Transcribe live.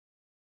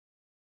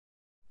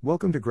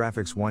Welcome to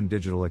Graphics One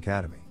Digital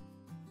Academy.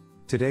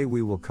 Today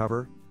we will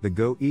cover the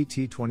Go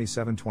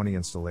ET-2720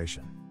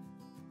 installation.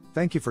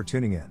 Thank you for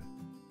tuning in.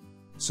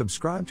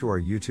 Subscribe to our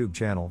YouTube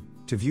channel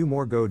to view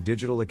more Go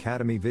Digital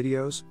Academy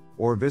videos,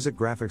 or visit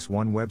Graphics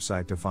One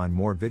website to find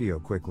more video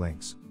quick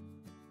links.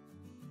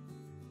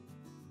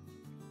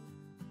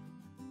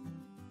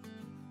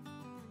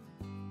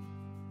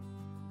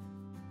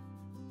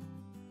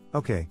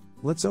 Okay,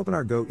 let's open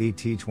our Go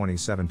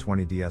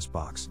ET-2720 DS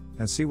box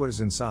and see what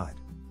is inside.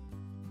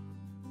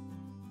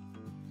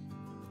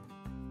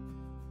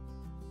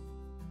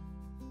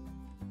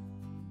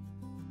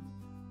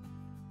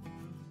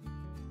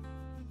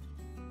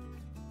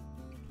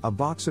 A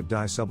box of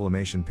dye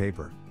sublimation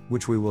paper,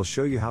 which we will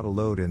show you how to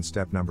load in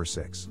step number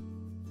 6.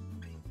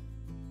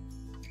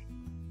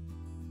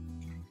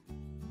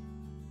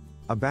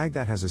 A bag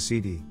that has a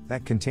CD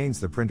that contains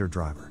the printer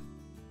driver.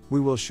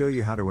 We will show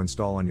you how to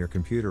install on your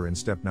computer in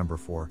step number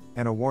 4,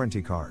 and a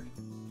warranty card.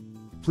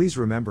 Please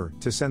remember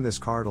to send this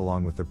card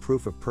along with the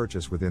proof of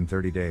purchase within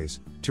 30 days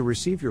to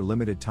receive your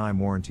limited time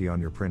warranty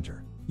on your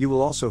printer. You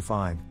will also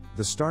find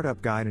the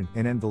startup guide and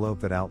an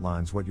envelope that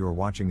outlines what you are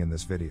watching in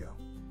this video.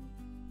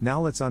 Now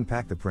let's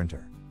unpack the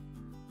printer.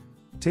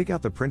 Take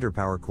out the printer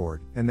power cord,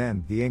 and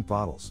then the ink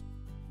bottles.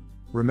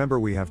 Remember,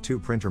 we have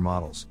two printer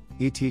models,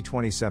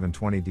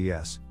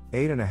 ET-2720DS,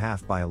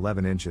 8.5 by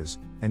 11 inches,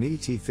 and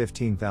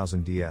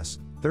ET-15000DS,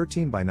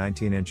 13 by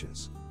 19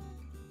 inches.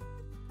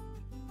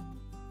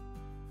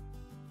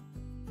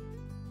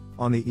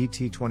 On the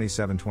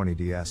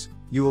ET-2720DS,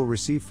 you will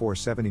receive 4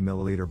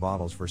 70ml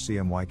bottles for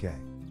CMYK.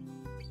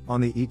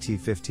 On the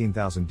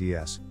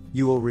ET-15000DS,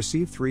 you will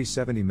receive 3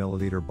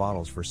 70ml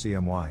bottles for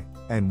CMY,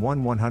 and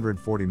one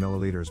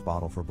 140ml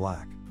bottle for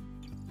black.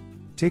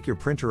 Take your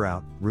printer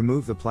out,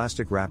 remove the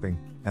plastic wrapping,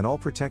 and all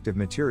protective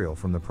material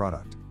from the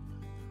product.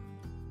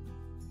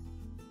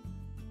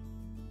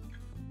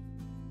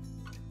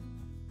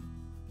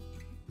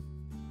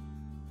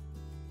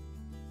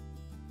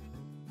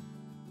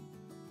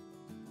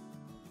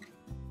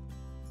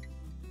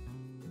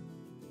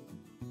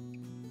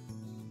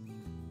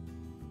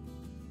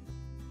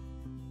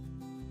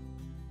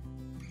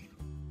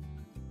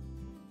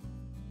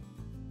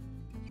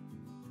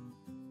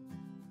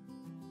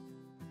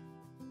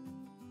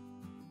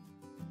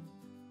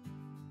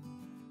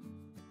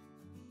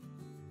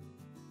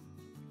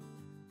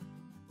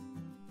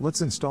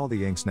 Let's install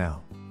the inks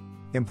now.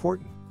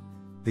 Important: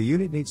 the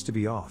unit needs to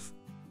be off.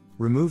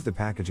 Remove the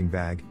packaging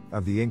bag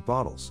of the ink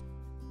bottles.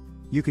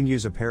 You can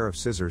use a pair of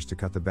scissors to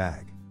cut the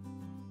bag.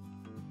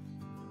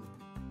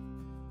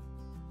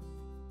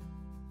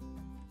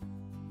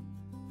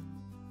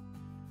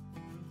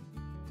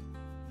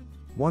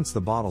 Once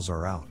the bottles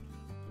are out,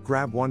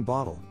 grab one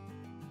bottle.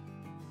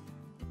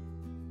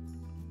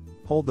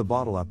 Hold the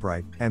bottle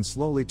upright and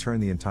slowly turn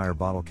the entire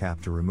bottle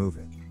cap to remove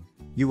it.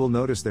 You will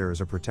notice there is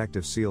a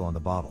protective seal on the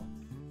bottle.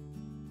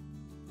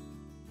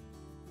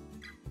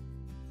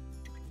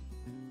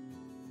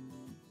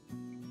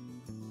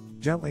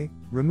 Gently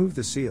remove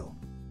the seal.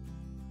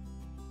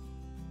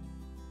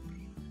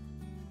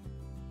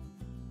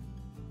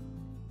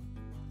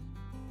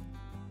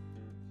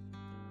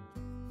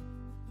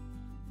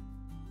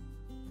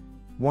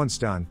 Once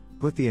done,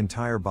 put the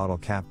entire bottle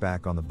cap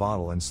back on the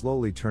bottle and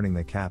slowly turning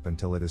the cap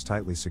until it is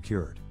tightly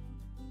secured.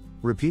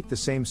 Repeat the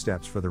same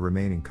steps for the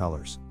remaining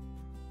colors.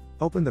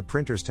 Open the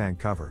printer's tank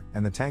cover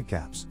and the tank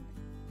caps.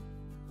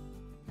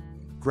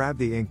 Grab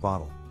the ink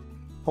bottle.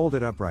 Hold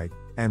it upright,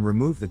 and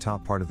remove the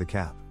top part of the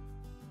cap.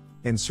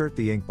 Insert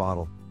the ink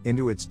bottle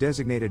into its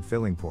designated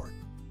filling port.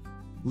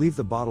 Leave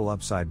the bottle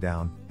upside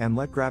down, and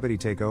let gravity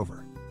take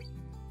over.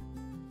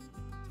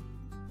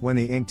 When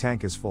the ink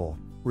tank is full,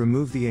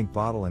 remove the ink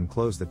bottle and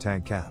close the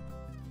tank cap.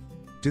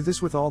 Do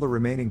this with all the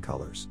remaining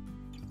colors.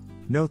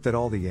 Note that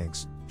all the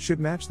inks should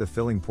match the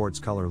filling port's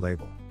color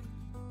label.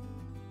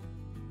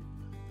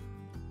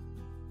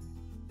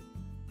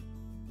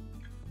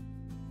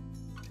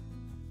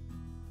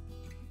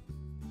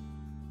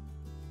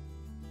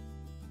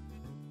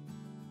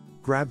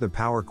 Grab the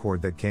power cord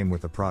that came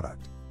with the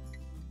product.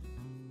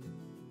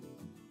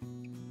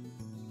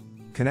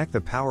 Connect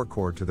the power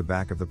cord to the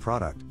back of the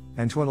product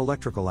and to an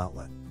electrical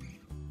outlet.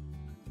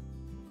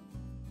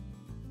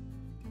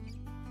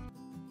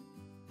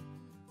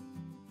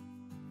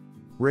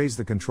 Raise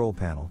the control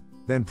panel,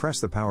 then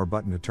press the power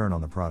button to turn on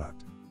the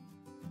product.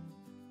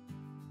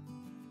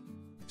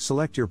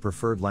 Select your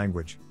preferred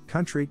language,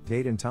 country,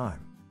 date and time.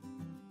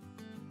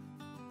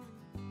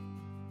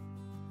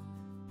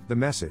 The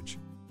message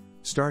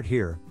 "Start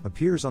here"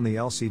 appears on the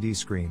LCD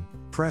screen.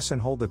 Press and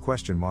hold the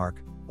question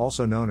mark,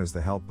 also known as the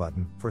help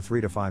button, for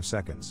 3 to 5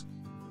 seconds.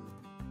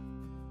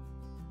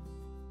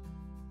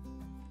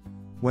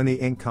 When the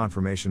ink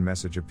confirmation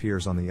message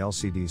appears on the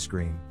LCD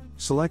screen,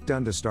 select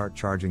Done to start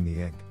charging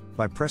the ink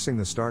by pressing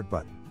the Start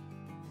button.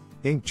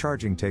 Ink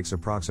charging takes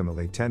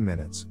approximately 10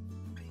 minutes.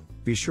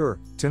 Be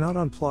sure to not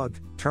unplug,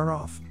 turn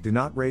off, do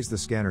not raise the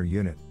scanner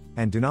unit,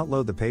 and do not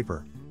load the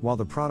paper while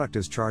the product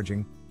is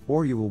charging,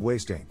 or you will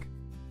waste ink.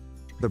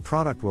 The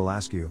product will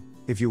ask you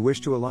if you wish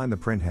to align the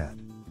print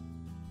head.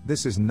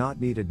 This is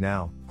not needed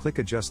now, click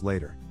Adjust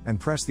later, and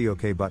press the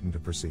OK button to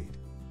proceed.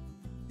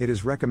 It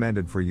is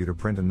recommended for you to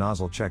print a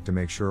nozzle check to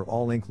make sure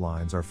all ink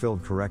lines are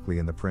filled correctly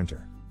in the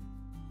printer.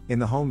 In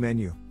the Home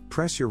menu,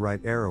 press your right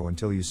arrow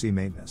until you see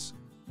Maintenance.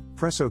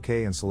 Press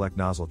OK and select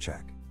Nozzle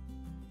Check.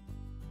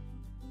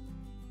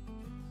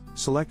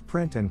 Select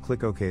Print and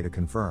click OK to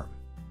confirm.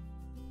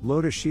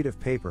 Load a sheet of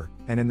paper,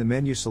 and in the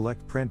menu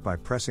select Print by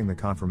pressing the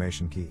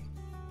confirmation key.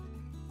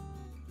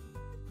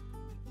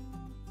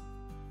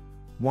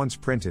 Once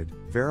printed,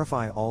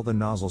 verify all the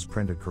nozzles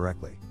printed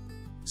correctly.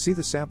 See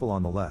the sample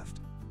on the left.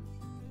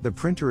 The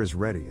printer is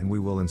ready and we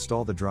will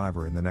install the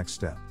driver in the next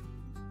step.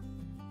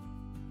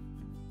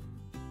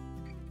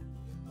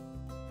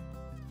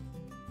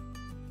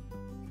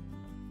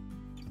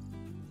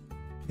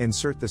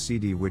 Insert the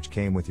CD which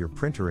came with your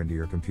printer into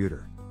your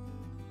computer.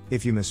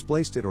 If you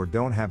misplaced it or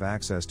don't have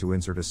access to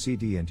insert a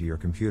CD into your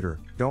computer,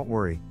 don't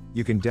worry,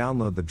 you can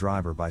download the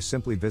driver by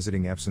simply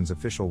visiting Epson's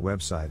official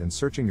website and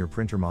searching your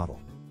printer model.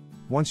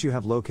 Once you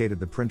have located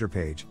the printer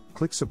page,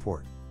 click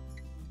Support.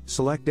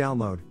 Select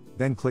Download,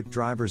 then click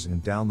Drivers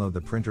and download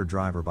the printer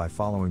driver by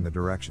following the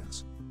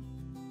directions.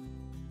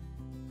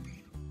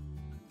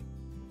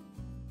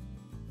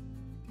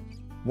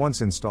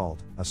 Once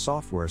installed, a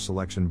software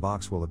selection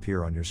box will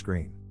appear on your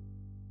screen.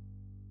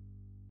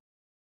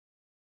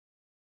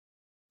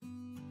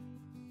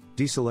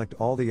 Deselect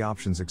all the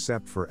options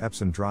except for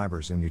Epson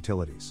drivers and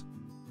utilities.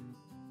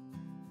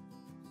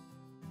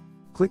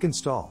 Click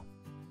Install.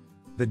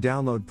 The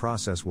download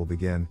process will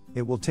begin.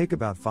 It will take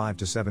about 5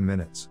 to 7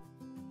 minutes.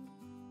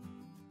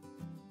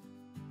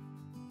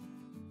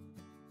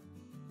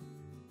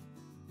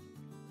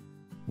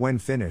 When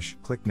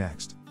finished, click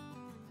Next.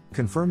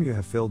 Confirm you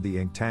have filled the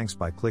ink tanks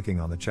by clicking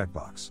on the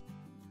checkbox.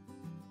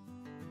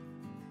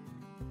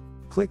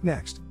 Click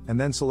Next, and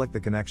then select the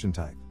connection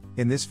type.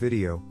 In this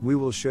video, we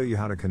will show you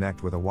how to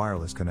connect with a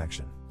wireless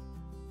connection.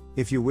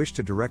 If you wish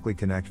to directly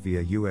connect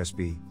via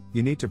USB,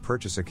 you need to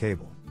purchase a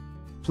cable.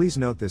 Please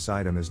note this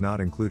item is not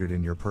included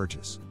in your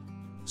purchase.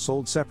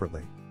 Sold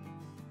separately.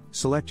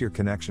 Select your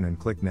connection and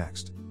click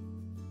Next.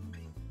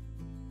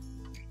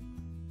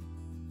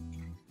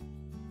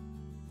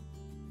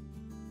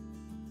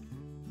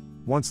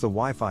 Once the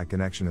Wi-Fi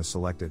connection is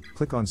selected,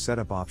 click on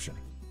Setup option.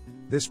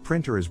 This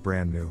printer is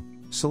brand new.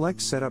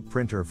 Select Setup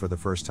Printer for the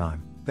first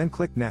time, then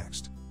click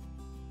Next.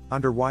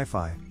 Under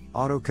Wi-Fi,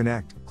 Auto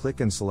Connect, click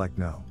and select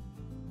No.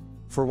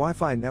 For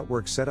Wi-Fi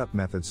network setup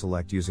method,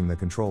 select using the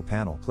control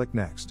panel, click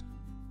Next.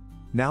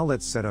 Now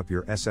let's set up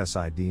your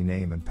SSID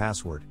name and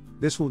password.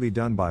 This will be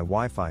done by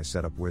Wi-Fi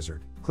Setup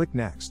Wizard, click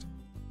Next.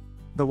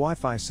 The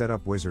Wi-Fi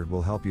Setup Wizard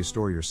will help you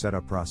store your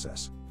setup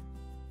process.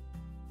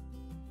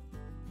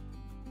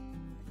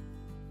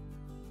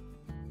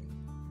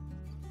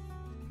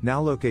 Now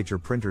locate your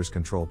printer's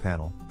control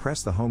panel,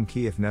 press the Home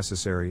key if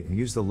necessary and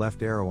use the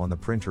left arrow on the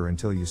printer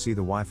until you see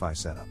the Wi-Fi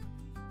setup.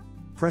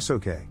 Press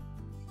OK.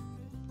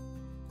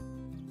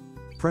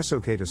 Press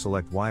OK to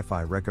select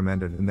Wi-Fi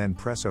recommended and then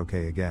press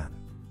OK again.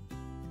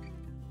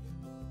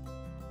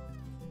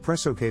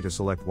 Press OK to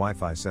select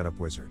Wi-Fi Setup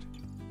Wizard.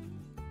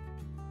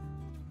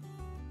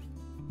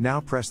 Now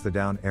press the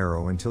down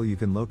arrow until you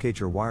can locate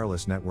your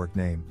wireless network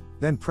name,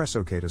 then press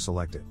OK to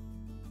select it.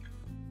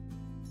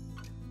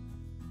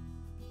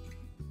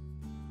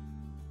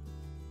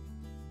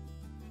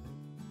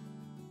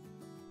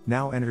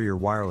 Now enter your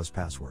wireless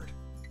password.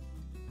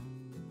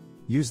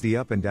 Use the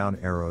up and down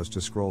arrows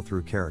to scroll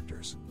through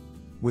characters.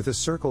 With the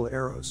circle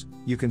arrows,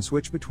 you can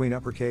switch between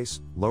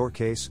uppercase,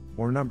 lowercase,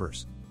 or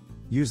numbers.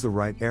 Use the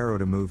right arrow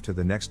to move to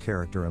the next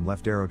character and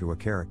left arrow to a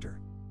character.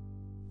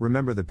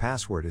 Remember, the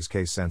password is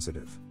case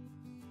sensitive.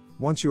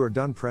 Once you are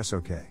done, press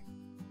OK.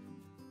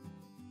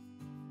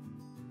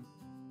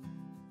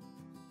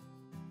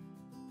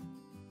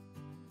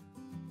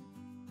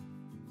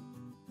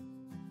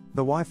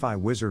 The Wi-Fi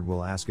wizard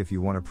will ask if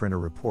you want to print a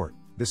report.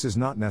 This is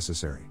not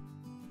necessary.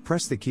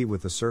 Press the key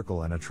with the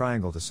circle and a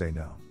triangle to say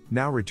no.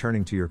 Now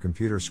returning to your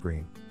computer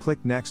screen,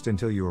 click Next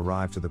until you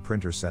arrive to the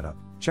printer setup.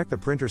 Check the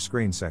printer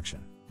screen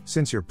section.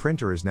 Since your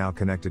printer is now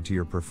connected to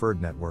your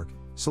preferred network,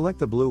 select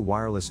the blue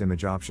wireless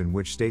image option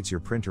which states your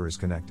printer is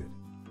connected.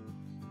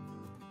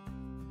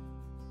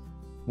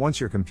 Once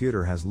your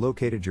computer has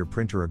located your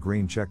printer, a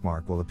green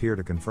checkmark will appear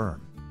to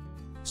confirm.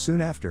 Soon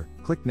after,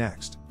 click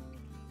Next.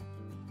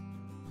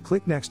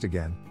 Click Next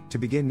again, to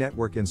begin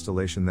network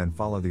installation, then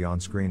follow the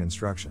on-screen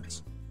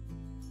instructions.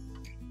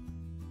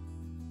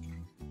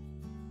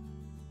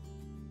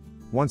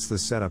 Once the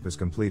setup is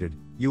completed,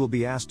 you will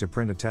be asked to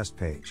print a test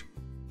page.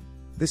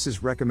 This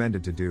is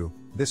recommended to do,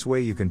 this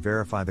way you can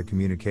verify the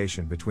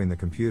communication between the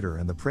computer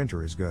and the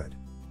printer is good.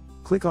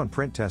 Click on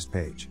Print Test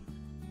Page.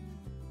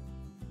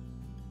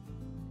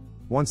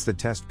 Once the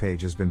test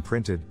page has been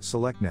printed,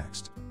 select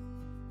Next.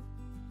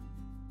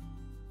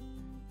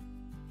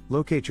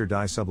 Locate your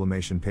dye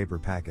sublimation paper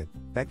packet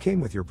that came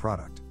with your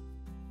product.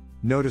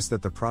 Notice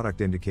that the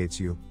product indicates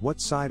you what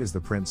side is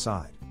the print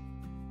side.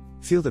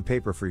 Feel the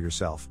paper for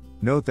yourself.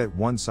 Note that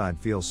one side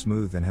feels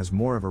smooth and has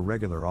more of a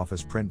regular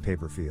office print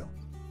paper feel.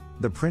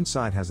 The print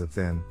side has a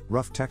thin,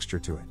 rough texture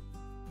to it.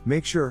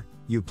 Make sure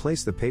you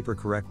place the paper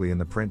correctly in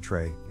the print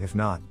tray, if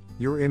not,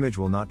 your image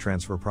will not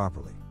transfer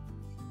properly.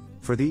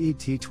 For the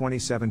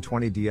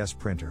ET-2720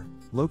 printer,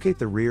 locate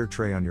the rear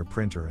tray on your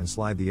printer and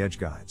slide the edge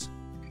guides.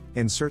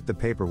 Insert the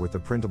paper with the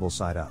printable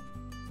side up.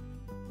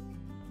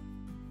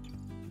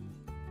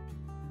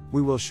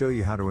 We will show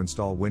you how to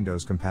install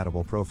Windows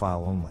compatible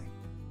profile only.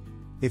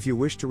 If you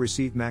wish to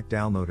receive Mac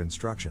download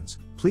instructions,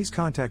 please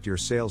contact your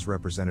sales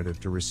representative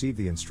to receive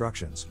the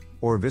instructions,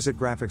 or visit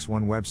Graphics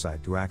One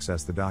website to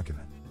access the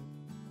document.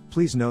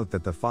 Please note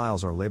that the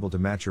files are labeled to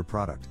match your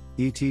product,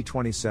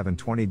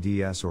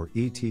 ET-2720 or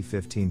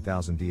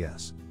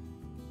ET-15000.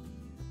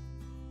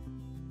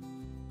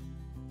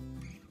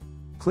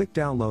 Click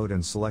Download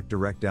and select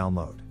Direct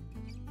Download.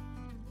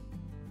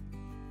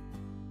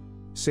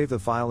 Save the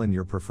file in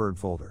your preferred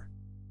folder.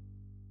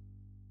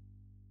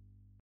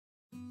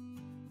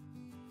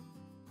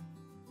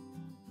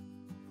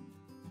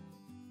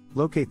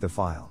 Locate the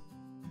file.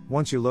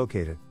 Once you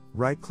locate it,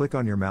 right-click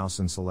on your mouse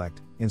and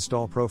select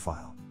Install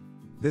Profile.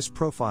 This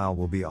profile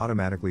will be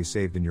automatically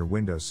saved in your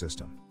Windows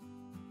system.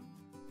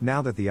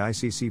 Now that the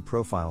ICC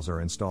profiles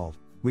are installed,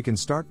 we can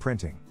start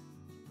printing.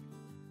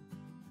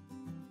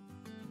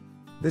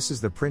 This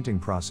is the printing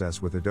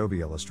process with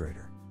Adobe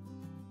Illustrator.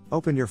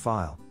 Open your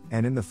file,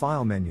 and in the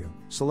File menu,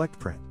 select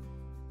Print.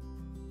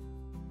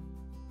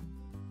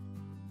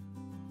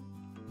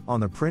 On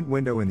the Print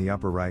window in the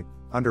upper right,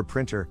 under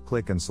Printer,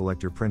 click and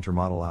select your printer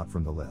model out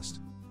from the list.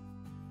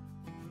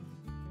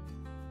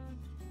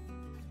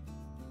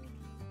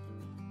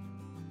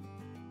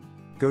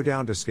 Go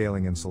down to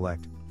Scaling and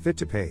select Fit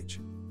to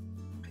Page.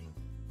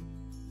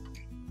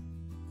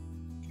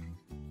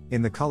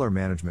 In the Color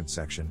Management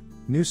section,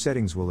 new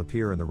settings will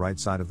appear on the right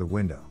side of the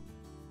window.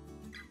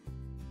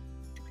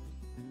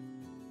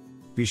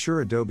 Be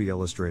sure Adobe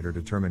Illustrator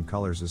Determine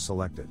Colors is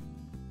selected.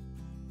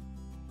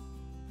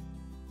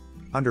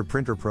 Under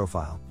Printer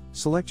Profile,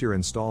 select your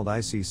installed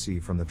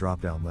ICC from the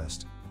drop-down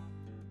list.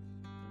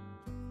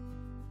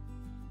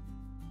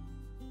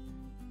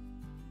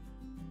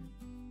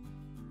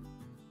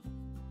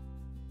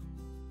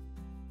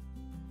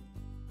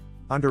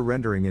 Under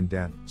Rendering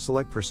Indent,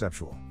 select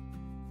Perceptual.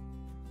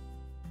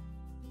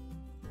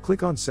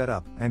 Click on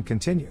Setup and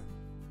Continue.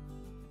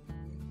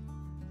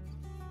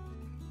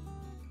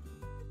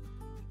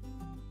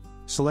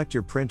 Select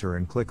your printer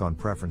and click on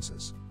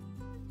Preferences.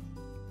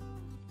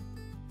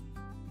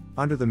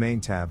 Under the Main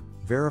tab,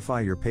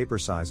 verify your paper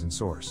size and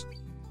source.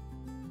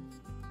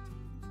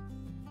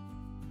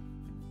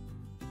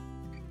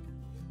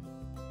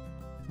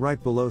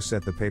 Right below,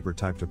 set the paper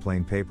type to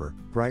plain paper,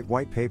 bright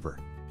white paper.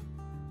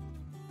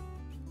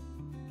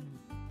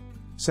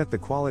 Set the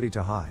quality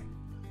to high.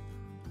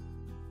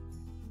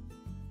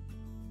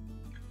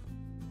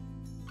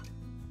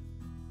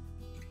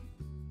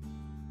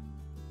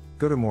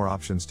 Go to More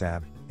Options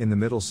tab, in the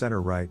middle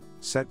center right,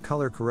 set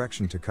Color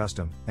Correction to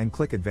Custom, and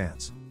click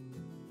Advance.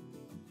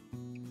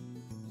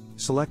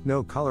 Select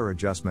No Color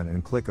Adjustment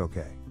and click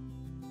OK.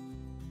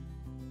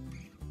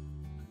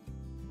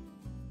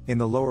 In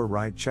the lower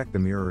right, check the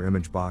mirror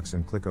image box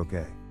and click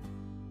OK.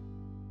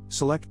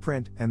 Select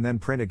Print and then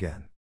Print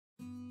again.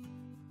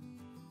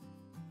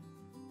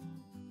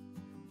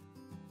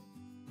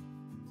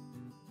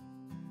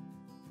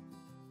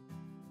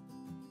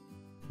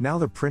 Now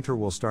the printer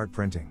will start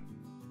printing.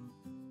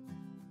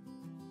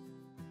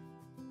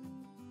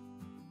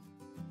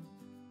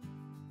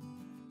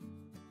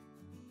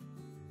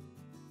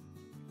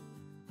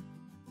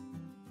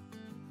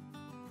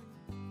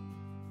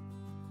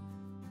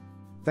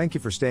 Thank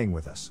you for staying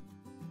with us.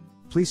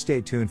 Please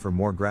stay tuned for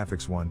more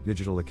Graphics One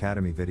Digital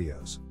Academy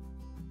videos.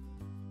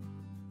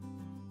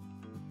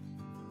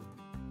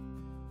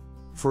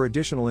 For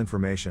additional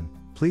information,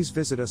 please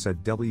visit us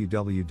at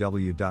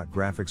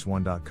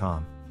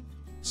www.graphicsone.com.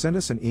 Send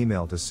us an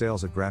email to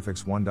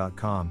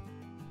sales@graphicsone.com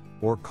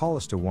or call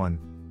us to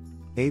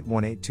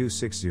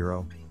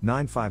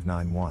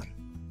 1-818-260-9591.